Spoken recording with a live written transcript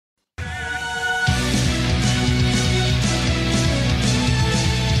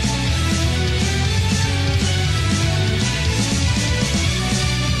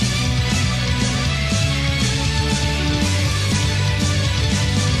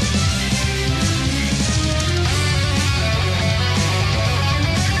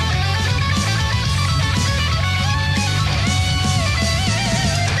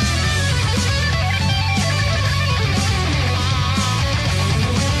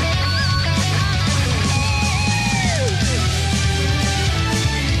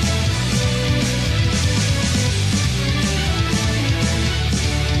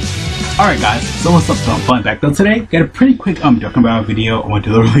Alright guys, so what's up, so I'm flying back though today. Got a pretty quick DragonBallZ video. I want to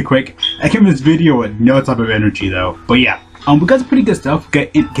do it really quick. I came in this video with no type of energy though. But yeah, we got some pretty good stuff. We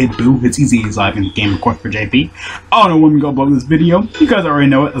got INT BUU, it's EZA is live in the game, of course, for JP. I don't know when we go upload this video. You guys already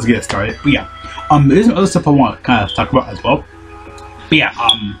know it. Let's get it started. But yeah, there's some other stuff I want to kind of talk about as well. But yeah,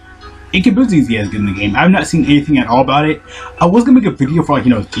 INT BUU EZA is good in the game. I've not seen anything at all about it. I was gonna make a video for, like, you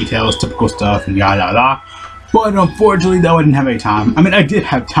know, details, typical stuff, and yada yada. But unfortunately, though, I didn't have any time. I mean, I did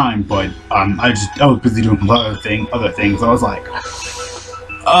have time, but I was busy doing other things. I was like,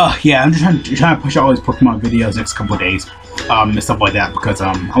 yeah, I'm just trying to push out all these Pokemon videos next couple of days, and stuff like that, because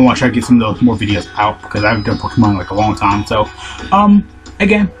I want to try to get some of those more videos out, because I haven't done Pokemon in like a long time. So,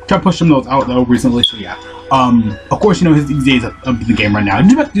 again, try to push some of those out though recently. So yeah, of course, you know, his EZA is up in the game right now. I'm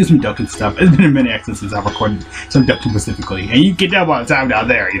just about to do some Dokkan stuff. It's been a minute since I've recorded some Dokkan specifically, and you can tell by the time down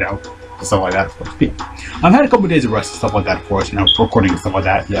there, you know. Stuff like that. Yeah. I've had a couple of days of rest and stuff like that, of course, you know, recording and stuff like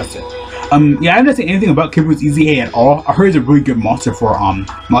that. That's it. Yeah, I haven't seen anything about BUU's EZA at all. I heard he's a really good monster for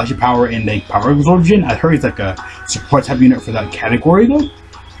Monster Power and like Power Absorption. I heard he's like a support type unit for that category though.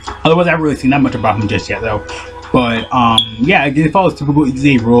 Otherwise, I haven't really seen that much about him just yet though. But yeah, again, it follows typical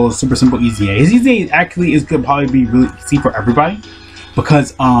EZA rules, super simple EZA. His EZA actually is gonna probably be really easy for everybody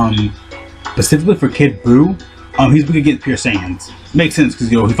because specifically for Kid BUU. He's big against pure Saiyans. Makes sense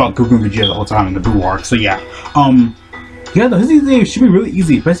because, you know, he fought Goku and Vegeta the whole time in the BUU arc. So yeah, yeah, though, his EZA should be really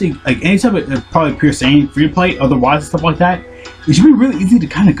easy, especially like any type of probably pure Saiyan free to play, otherwise stuff like that. It should be really easy to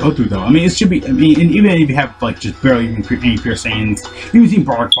kind of go through though. I mean, it should be. I mean, and even if you have like just barely even any pure Saiyans, even Team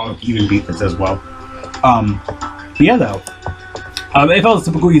Brock probably even beat this as well. But yeah, though. If I was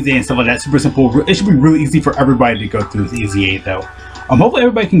typical EZA and stuff like that, super simple, it should be really easy for everybody to go through this EZA though. Hopefully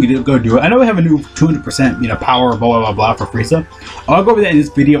everybody can go do it. I know we have a new 200%, you know, power, blah blah blah for Frieza. I'll go over that in this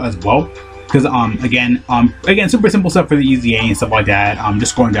video as well, because again, super simple stuff for the EZA and stuff like that.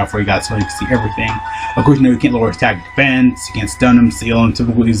 Just going down for you guys so you can see everything. Of course, you know, you can't lower his attack defense, you can't stun him, seal him,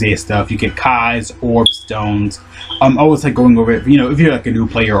 typical EZA stuff. You get Kais, orbs, stones. Always like going over it, you know, if you're like a new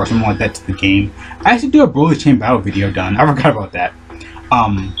player or something like that to the game. I actually do a Broly Chain Battle video done. I forgot about that.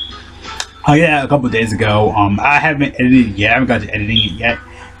 Oh yeah, a couple of days ago. I haven't edited it yet. I haven't got to editing it yet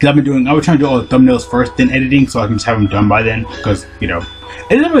because I was trying to do all the thumbnails first, then editing, so I can just have them done by then. Because, you know,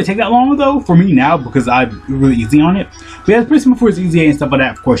 it doesn't really take that long though for me now because I'm really easy on it. But yeah, it's pretty simple for his EZA and stuff like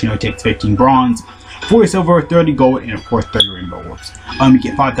that. Of course, you know, it takes 15 bronze, 40 silver, 30 gold, and of course 30 rainbow orbs. You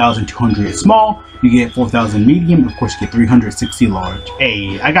get 5,200 small. You get 4,000 medium. Of course, you get 360 large.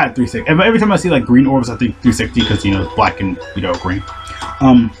 Hey, I got 360. Every time I see like green orbs, I think 360 because, you know, it's black and, you know, green.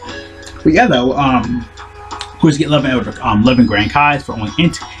 But yeah, though, of course you get 11 Grand Kais for only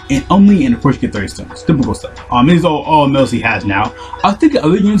INT, and of course you get 30 stones. Typical stuff. These are all medals he has now. I was thinking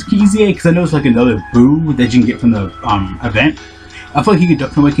other units can EZA because I know it's like another BUU that you can get from the event. I feel like you can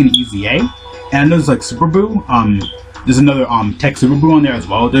Dokkan Awaken EZA, and I know there's like Super BUU. There's another Tech Super BUU on there as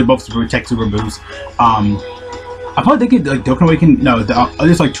well. They're both Tech Super BUUs. I probably think like Dokkan Awaken. No,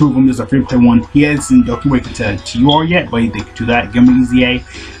 there's like two of them. There's a free play one. He hasn't Dokkan Awaken to UR yet, but they could do that. Give him EZA.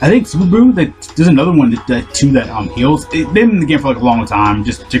 I think Super BUU. There's another one that heals. They've been in the game for like a long time.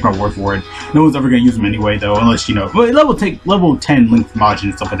 Just take my word for it. No one's ever gonna use them anyway, though, unless, you know. But level 10 length margin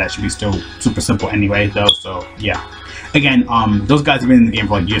and stuff like that should be still super simple anyway, though. So yeah. Again, those guys have been in the game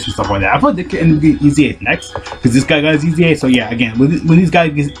for like years and stuff like that. I thought they could end up getting EZA next because this guy got his EZA. So yeah, again, when these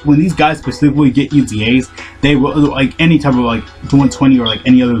guys specifically get EZAs, they will, like any type of like 120 or like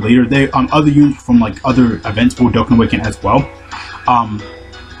any other leader. They other units from like other events will Dokkan Awaken as well, and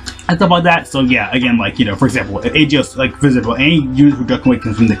stuff like that. So yeah, again, like, you know, for example, AGS, like visible any unit who Dokkan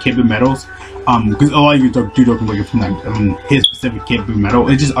Awaken from the Kid BUU medals, because a lot of you do Dokkan Awaken from that his specific Kid BUU medal.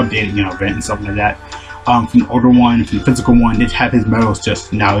 It's just updated, you know, event and stuff like that. From the older one, from the physical one, they have his medals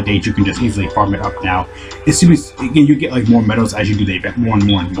just nowadays. You can just easily farm it up now. It's super, again, you get like more medals as you do the event more and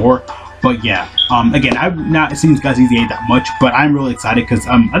more and more. But yeah, again, I've not seen these guys EZA that much, but I'm really excited because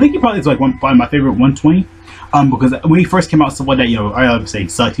I think he probably is like probably my favorite 120. Because when he first came out, stuff like that, you know, I would say he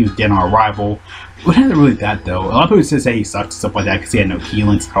sucked. He was dead on arrival. But not really that though. A lot of people say he sucked, stuff like that, because he had no key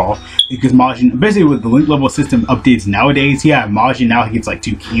links at all. Because Majin, basically with the link level system updates nowadays, yeah, Majin now he gets like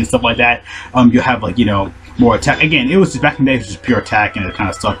 2 keys and stuff like that. You have like, you know, more attack. Again, it was just back in the day, it was just pure attack, and it kind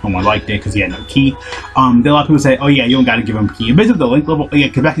of sucked. No one liked it because he had no key. Then a lot of people say, oh yeah, you don't got to give him a key. Basically, the link level, yeah,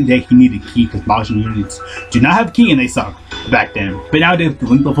 because back in the day he needed a key because Majin units do not have a key and they suck back then. But nowadays, the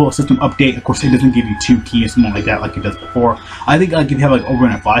link level system update, of course, it doesn't give you 2 keys or something like that like it does before. I think like if you have like over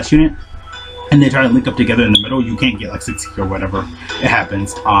in a flash unit and they try to link up together in the middle, you can't get like 6 keys or whatever. It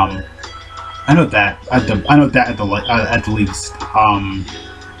happens. I know that at the least.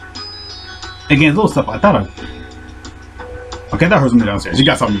 Again, little stuff I thought of. Okay, that hurts me downstairs. You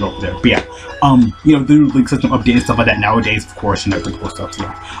got something to go over there. But yeah, you know, the new link system update and stuff like that nowadays, of course, you know, the cool stuff. So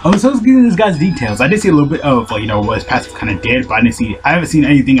yeah. So let's get into this guy's details. I did see a little bit of, like, you know, what his passive kind of did, but I haven't seen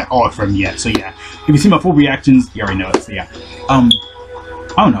anything at all from him yet. So yeah, if you see my full reactions, you already know it. So yeah, I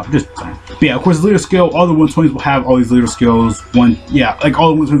don't know, just saying. But yeah, of course, leader skill, all the 120s will have all these leader skills. Like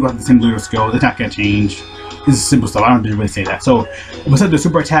all the 120s will have the same leader skill. It's not gonna change. This is simple stuff. I don't really say that. So, besides the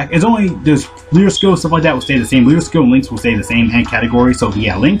super attack, it's only there's leader skill stuff like that will stay the same. Leader skill and links will stay the same, and categories. So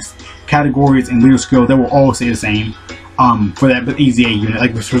yeah, links, categories, and leader skill, they will all stay the same. For that EZA unit,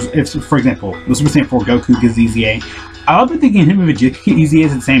 like if for example, the Super Saiyan 4 Goku gets EZA, I've been thinking him and Vegeta get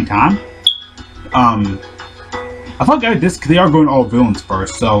EZAs at the same time. I feel like this, because they are going all villains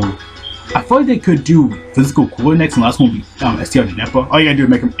first, so I feel like they could do physical cooler next, and the last one will be STR Janepa. All you gotta do is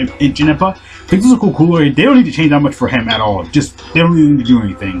make him INT Janepa. Physical cooler, they don't need to change that much for him at all. Just, they don't really need to do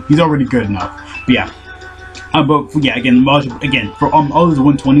anything. He's already good enough. But yeah. But yeah, again, for all those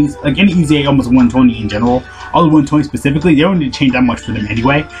 120s, like any EZA almost 120 in general, all the 120 specifically, they don't need to change that much for them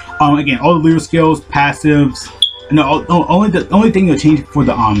anyway. Again, all the leader skills, passives, no, only thing they'll change for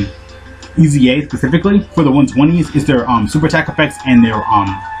the EZA specifically for the 120s is their super attack effects and their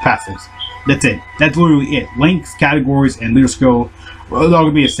passives. That's it. That's literally it. Links, categories, and leader skill, well, they're all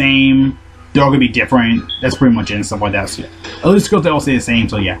gonna be the same. They're all gonna be different. That's pretty much it and stuff like that. So yeah, leader skills they all stay the same.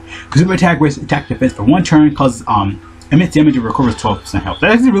 So yeah, super attack wastes attack defense for 1 turn, causes immense damage and recovers 12% health.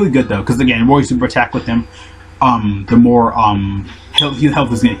 That's actually really good though, because again, the more you super attack with him, the more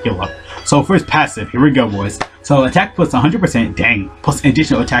health is gonna heal up. So first passive, here we go, boys. So attack plus 100%, dang, plus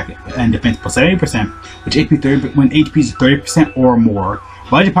additional attack and defense plus 70%, which HP 30 when HP is 30% or more.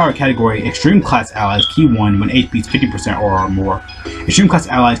 Larger power category, extreme class allies key 1 when HP is 50% or more. Extreme class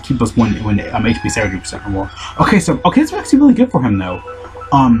allies key plus 1 when HP is 70% or more. Okay, that's actually really good for him though.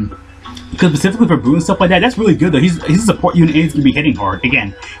 Because specifically for BUU and stuff like that, that's really good though. He's a support unit and he's gonna be hitting hard.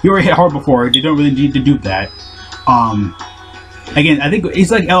 Again, he already hit hard before. They don't really need to do that. Again, I think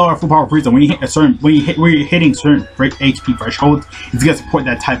it's like LR full power Frieza. When you hit a certain, when you're hitting certain HP thresholds, he's gonna support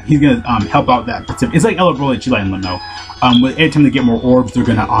that type. He's gonna help out that specific. It's like LR Broly Chila and Limo. With every time they get more orbs, they're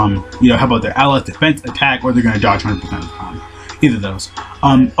gonna you know, help out their allies, defense, attack, or they're gonna dodge 100% of the time. Either of those.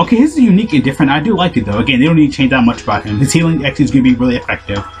 Okay, his is unique and different. I do like it though. Again, they don't need to change that much about him. His healing actually is gonna be really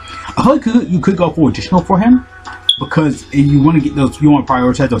effective. I feel like you could go for additional for him, because if you want to get those, you want to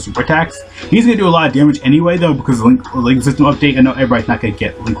prioritize those super attacks. He's gonna do a lot of damage anyway though, because the link system update. I know everybody's not gonna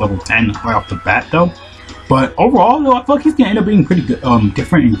get link level 10 right off the bat though, but overall though, I feel like he's gonna end up being pretty good,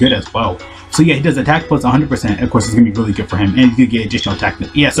 different and good as well. So yeah, he does attack plus 100%. Of course, it's gonna be really good for him, and he's gonna get additional attack.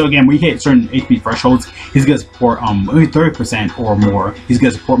 Yeah, so again, when you hit certain HP thresholds, he's gonna support 30% or more. He's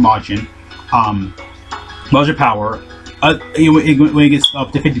gonna support margin, larger power. When he gets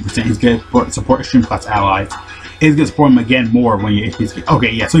up to 50%, he's gonna support extreme class allies. It's gonna support him again more when your HP is okay.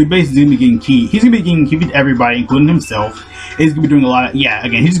 Yeah, so he's basically gonna be getting key. He's gonna be getting key to everybody, including himself. He's gonna be doing a lot of, yeah,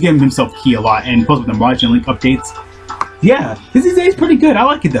 again, he's giving himself key a lot, and plus with the margin link updates. Yeah, his EZA is pretty good. I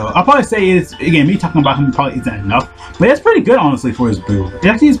like it though. I'll probably say it's, again, me talking about him probably isn't enough, but that's pretty good honestly for his BUU. It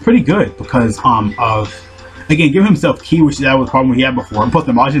actually is pretty good because of, again, give himself key, which that was a problem he had before. And plus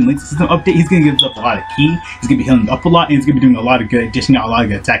the margin link system update, he's gonna give himself a lot of key. He's gonna be healing up a lot, and he's gonna be doing a lot of good, dishing out a lot of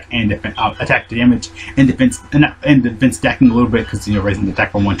good attack and defense, attack damage and defense, and defense stacking a little bit because, you know, raising the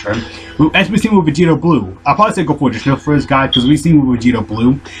attack for 1 turn. As we've seen with Vegeta Blue, I'll probably say go for additional for this guy because we've seen with Vegeta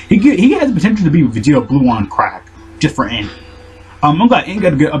Blue, he has the potential to be Vegeta Blue on crack just for INT. I'm glad INT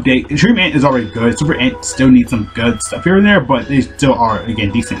got a good update. Extreme INT is already good. Super INT still needs some good stuff here and there, but they still are, again,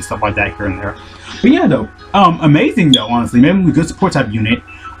 decent stuff like that here and there. But yeah, though, amazing though, honestly. Maybe a good support type unit.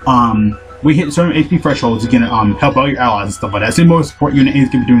 We hit certain HP thresholds, you're gonna help out your allies and stuff like that. So most support unit is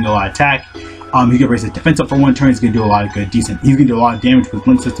gonna be doing a lot of attack. He's gonna raise his defense up for 1 turn. He's gonna do a lot of good, decent. He's gonna do a lot of damage with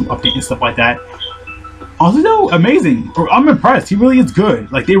link system update and stuff like that. Also, though, amazing. I'm impressed. He really is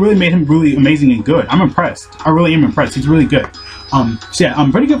good. Like, they really made him really amazing and good. I'm impressed. I really am impressed. He's really good. So yeah,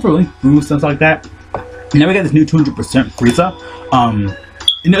 I'm pretty good for link BUU, stuff like that. And now we got this new 200% Frieza.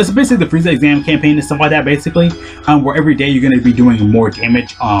 You know, it's basically the Frieza exam campaign and stuff like that, basically, where every day you're going to be doing more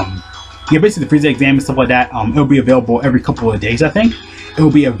damage. Yeah, basically the Frieza exam and stuff like that. It'll be available every couple of days, I think.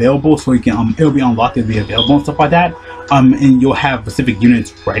 It'll be available, so you can, it'll be unlocked, it'll be available and stuff like that. And you'll have specific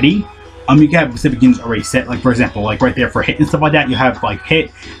units ready. You can have specific units already set, like for example, like right there for Hit and stuff like that, you have like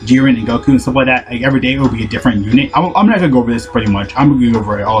Hit, Jiren, and Goku and stuff like that. Like every day it will be a different unit. I'm not going to go over this pretty much. I'm going to go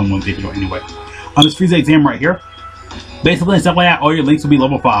over it all in one video anyway. This Frieza exam right here. Basically, and stuff like that, all your links will be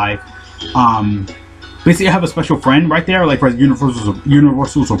level 5. Basically, I have a special friend right there, like for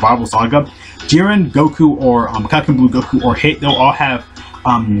Universal Survival Saga. Jiren, Goku, or Kaioken Blue Goku, or Hit, they'll all have,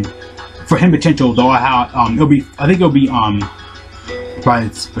 for him potential, they'll all have, it'll be, I think it'll be, Probably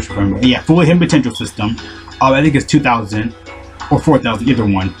it's special for him. Yeah, fully hidden potential system. I think it's 2,000 or 4,000, either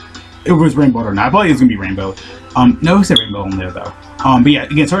one. It was rainbow or not. I believe it's gonna be rainbow. No, it said rainbow on there though. But yeah,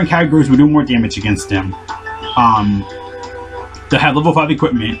 again, certain categories will do more damage against them. They have level 5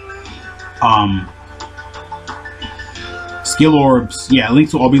 equipment. Skill orbs. Yeah,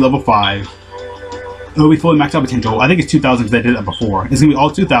 links will all be level 5. It'll be fully maxed out potential. I think it's 2,000 because I did that before. It's gonna be all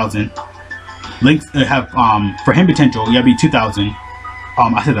 2,000. Links have for him potential. Yeah, be 2,000.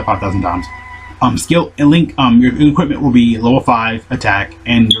 I said that 5,000 times. Skill and link, your equipment will be level 5 attack,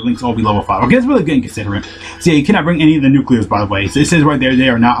 and your links all be level 5. Okay, that's really good and considerate. So yeah, you cannot bring any of the nuclears, by the way. So it says right there, they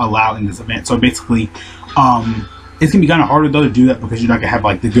are not allowed in this event. So basically, it's gonna be kind of harder though to do that because you're not gonna have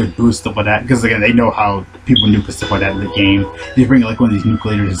like the good boost stuff like that. Because again, they know how people nuke and stuff like that in the game. They bring like one of these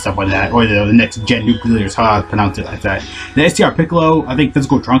nucleators and stuff like that, or the next gen nucleators, how I pronounce it like that. The STR Piccolo, I think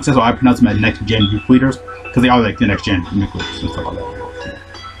physical trunks. That's why I pronounce them as next gen nucleators because they are like the next gen nucleators and stuff like that.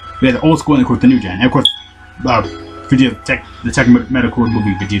 We have the old school and of course the new gen. And of course, Vegeta, the Tech Medical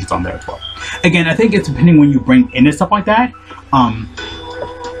movie Vegeta's on there as well. Again, I think it's depending when you bring in and stuff like that.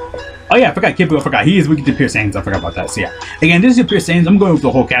 Oh yeah, I forgot Kid BUU. I forgot he is weak to Pure Saiyans. I forgot about that. So yeah, again, this is your Pure Saiyans. I'm going with the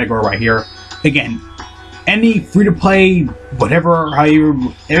whole category right here. Again, any free to play, whatever, however,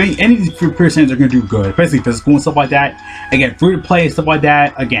 any of these Pure Saiyans are going to do good, especially physical and stuff like that. Again, free to play and stuff like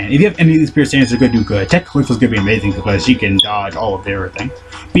that. Again, if you have any of these Pure Saiyans, they're going to do good. Tech Cliff is going to be amazing because she can dodge all of everything.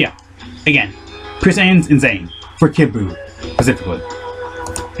 But yeah, again, Pure Saiyans insane for Kid BUU specifically.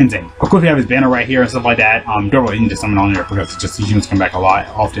 Insane. Of course, we have his banner right here and stuff like that. Don't really need to summon on there because it's just these units come back a lot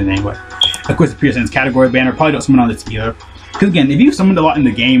often anyway. Of course, the Pure Saiyans category banner, probably don't summon on this either. Because again, if you summoned a lot in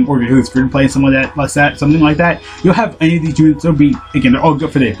the game, or if you're free to play something like that, you'll have any of these units. They'll be, again, they're all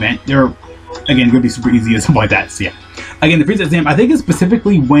good for the event. They're, again, going to be super easy and stuff like that. So yeah, again, the Frieza exam, I think it's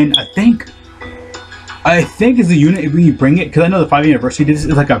specifically when I think it's the unit when you bring it, because I know the 5th anniversary this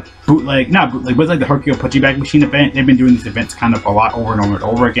is like a bootleg, not bootleg, but it's like the Hercule Punching Bag Machine event. They've been doing these events kind of a lot over and over and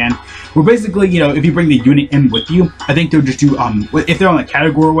over again. Where basically, you know, if you bring the unit in with you, I think they'll just do if they're on the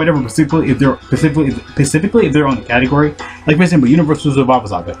category or whatever. Specifically, if they're if they're on the category, like for example, Universal Survival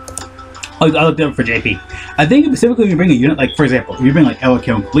Saga. I looked it up for JP. I think specifically when you bring a unit, like for example, if you bring like Ella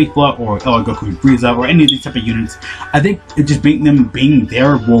Kill Leafla or Ella Goku and Frieza or any of these type of units, I think it just them being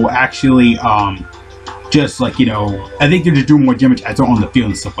there will actually just like, you know, I think they're just doing more damage as they're on the field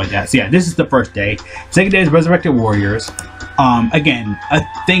and stuff like that. So yeah, this is the first day. Second day is Resurrected Warriors. Again, I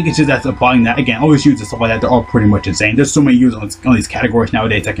think it's just that's applying that. Again, all these units and stuff like that, they're all pretty much insane. There's so many units on these categories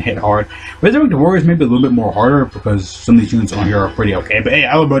nowadays that can hit hard. Resurrected Warriors may be a little bit more harder because some of these units on here are pretty okay. But hey,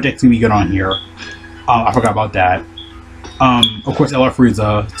 Alabojac's gonna be good on here. I forgot about that. Of course, LR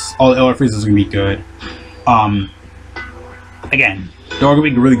Frieza. All LR Frieza's gonna be good. Again, they're all gonna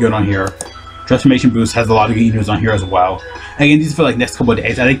be really good on here. Transformation Boost has a lot of good units on here as well. Again, these are for like next couple of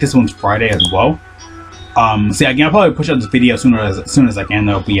days. I think this one's Friday as well. So yeah, again, I'll probably push out this video as soon as I can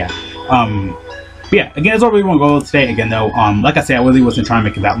though. But yeah, again, that's all we want to go with today. Again though, like I said, I really wasn't trying to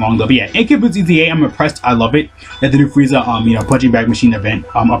make it that long though. But yeah, Kid BUU's EZA, I'm impressed. I love it. At the new Frieza, you know, Punching Bag Machine event,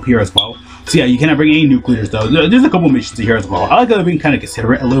 up here as well. So yeah, you cannot bring any nucleators though. There's a couple missions here as well. I like that they're being kind of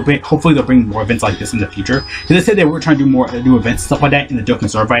considerate a little bit. Hopefully they'll bring more events like this in the future. Because they said they were trying to do more new events, stuff like that in the Dokkan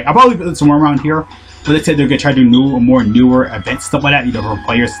survey. I'll probably put it somewhere around here. But they said they're gonna try to do newer events, stuff like that. You know, for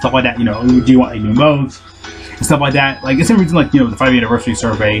players, stuff like that. You know, do you want like new modes and stuff like that? Like it's the same reason, like, you know, the 5th anniversary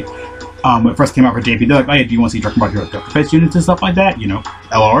survey. When it first came out for JP, they're like, oh yeah, do you want to see DragonBallZ Heroes Dokkan units and stuff like that? You know,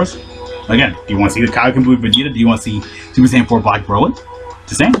 LRs. Again, do you want to see the Kaioken Blue Vegeta? Do you want to see Super Saiyan 4 Black Broly?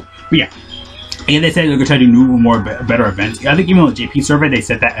 Just saying. But yeah. And they said they're gonna try to do new, better events. I think even on the JP survey they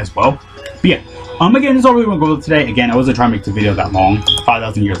said that as well. But yeah, again, this is all we want to go with today. Again, I wasn't trying to make the video that long,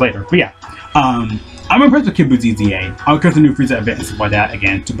 5,000 years later. But yeah, I'm impressed with Kid BUU's EZA. I'll go to the new Frieza event and stuff like that.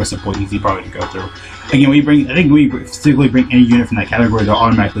 Again, super simple, easy, probably to go through. Again, I think when you specifically bring any unit from that category, they'll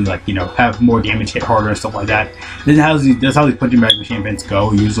automatically, like, you know, have more damage, hit harder, and stuff like that. That's how these Punching Bag Machine events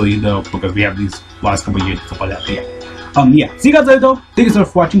go usually, though, because we have these last couple of years and stuff like that. But yeah. Yeah, see you guys later though. Thank you so much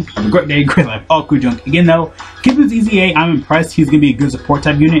for watching. Have a great day, great life, all cool junk. Again though, Kid BUU's EZA, I'm impressed. He's gonna be a good support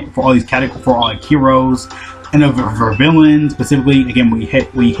type unit for all these categories, for all like heroes and for villains specifically. Again, when you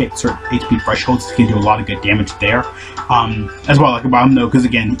hit certain HP thresholds, you can do a lot of good damage there. As well, like about him though, because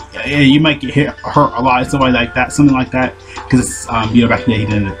again, you might get hurt a lot, something like that, because you know, back then he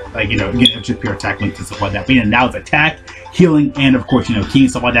didn't, like, you know, get just pure attack links and stuff like that. But yeah, now it's attack, healing, and of course, you know, key and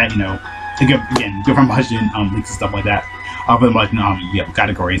stuff like that. You know. Again, go from Hushin, links and stuff like that. For like, yeah,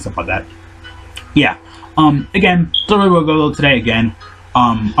 category and stuff like that. Yeah. Again, so we'll go today again.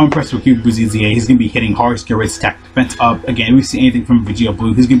 I'm impressed with Cube's EZA. He's going to be hitting hard, skill rates, attack, defense up. Again, if we see anything from Vegeta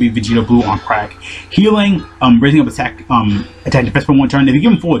Blue, he's going to be Vegeta Blue on crack. Healing, raising up attack defense for 1 turn. If you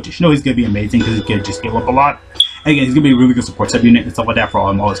give him full additional, he's going to be amazing because he's going to just heal up a lot. And again, he's going to be a really good support sub-unit and stuff like that for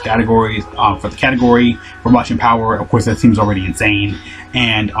all his categories. For the category, for watching power, of course, that seems already insane.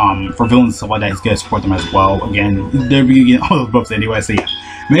 And for villains and stuff like that, he's going to support them as well. Again, they're getting all those buffs anyway, so yeah.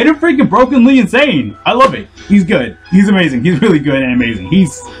 Made him freaking brokenly insane. I love it. He's good. He's amazing. He's really good and amazing.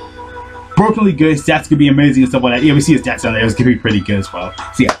 He's brokenly good. Stats could be amazing and stuff like that. Yeah, we see his stats down there. It's going to be pretty good as well.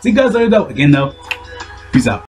 So yeah, see you guys later though. Again though, peace out.